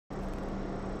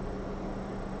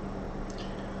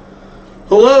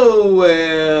Hello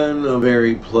and a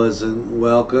very pleasant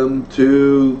welcome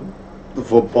to the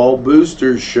Football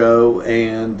Boosters Show.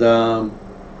 And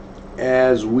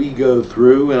as we go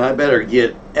through, and I better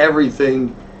get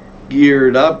everything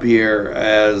geared up here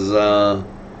as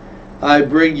I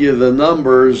bring you the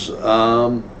numbers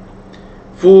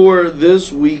for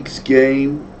this week's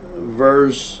game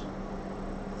versus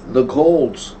the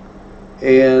Colts.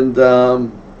 And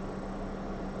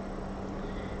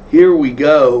here we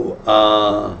go.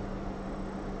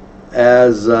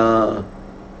 As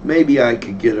maybe I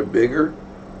could get it bigger,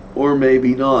 or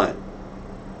maybe not.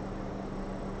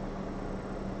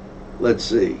 Let's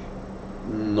see.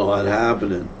 Not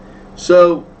happening.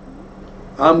 So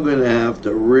I'm going to have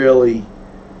to really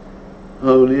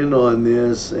hone in on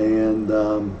this, and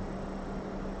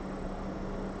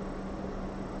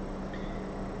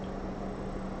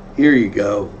here you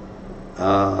go.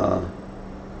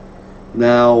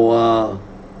 Now,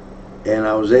 and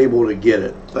I was able to get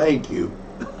it. Thank you.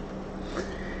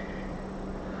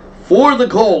 For the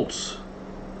Colts,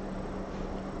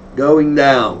 going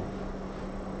down,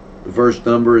 the first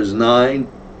number is 9.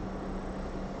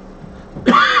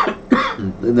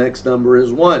 The next number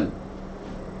is 1.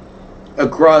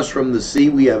 Across from the C,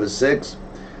 we have a 6.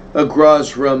 Across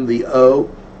from the O,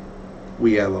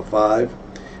 we have a 5.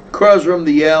 Across from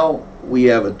the L, we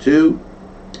have a 2.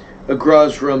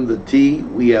 Across from the T,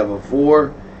 we have a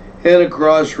 4. And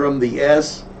across from the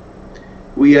S,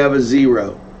 we have a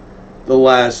 0. The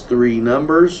last 3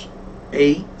 numbers,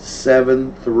 8,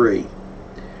 7, 3.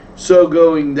 So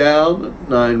going down,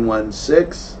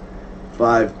 916,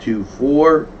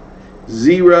 524,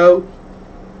 0,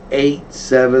 8,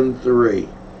 7, 3.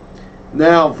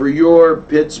 Now for your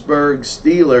Pittsburgh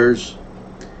Steelers,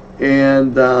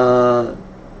 and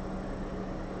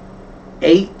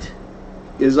 8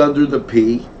 is under the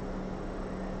P,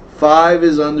 5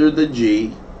 is under the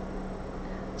G,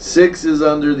 6 is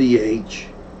under the H,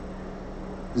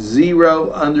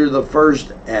 0 under the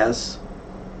first S,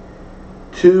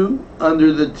 2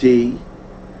 under the T,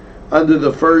 under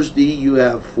the first E you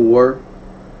have 4,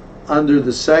 under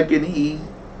the second E,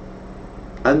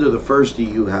 under the first E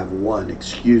you have 1,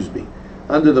 excuse me,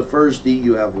 under the first E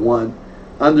you have 1,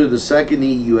 under the second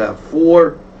E you have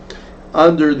 4,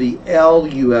 under the L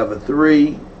you have a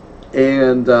 3,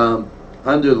 and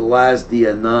under the last E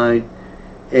a 9,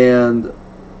 and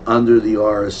under the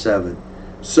R a 7.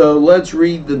 So let's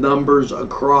read the numbers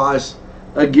across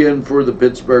again for the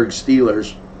Pittsburgh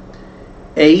Steelers.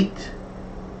 8,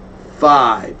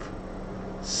 5,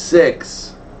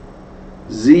 6,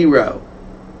 0,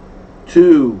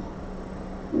 2,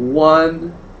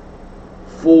 1,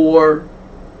 4,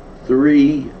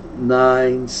 3,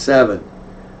 9, 7.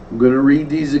 I'm going to read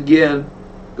these again,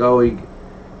 going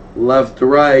left to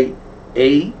right.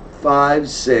 8, 5,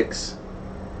 6,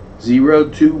 0,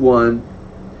 2, 1,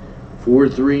 4,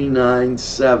 3, 9,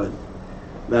 7.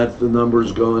 That's the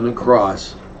numbers going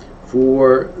across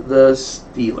for the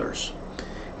Steelers.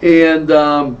 And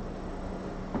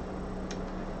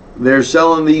they're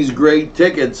selling these great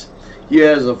tickets. He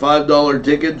has a $5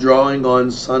 ticket drawing on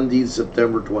Sunday,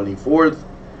 September 24th.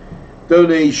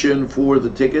 Donation for the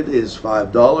ticket is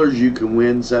 $5. You can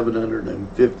win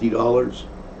 $750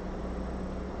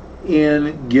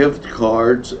 in gift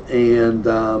cards, and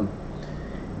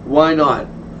why not?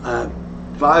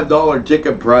 $5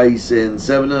 ticket price and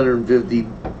 $750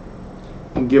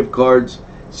 in gift cards.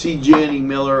 See Jenny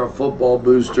Miller, a football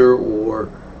booster, or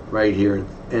right here at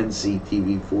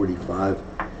NCTV 45.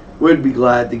 We'd be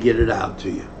glad to get it out to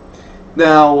you.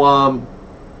 Now,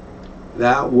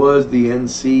 that was the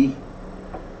NC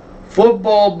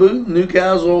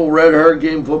Newcastle Red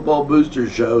Hurricane Football Booster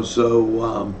Show.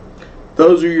 So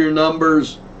those are your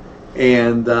numbers,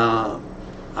 and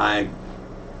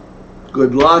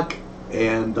good luck,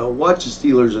 and watch the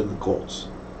Steelers and the Colts.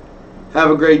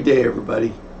 Have a great day,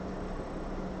 everybody.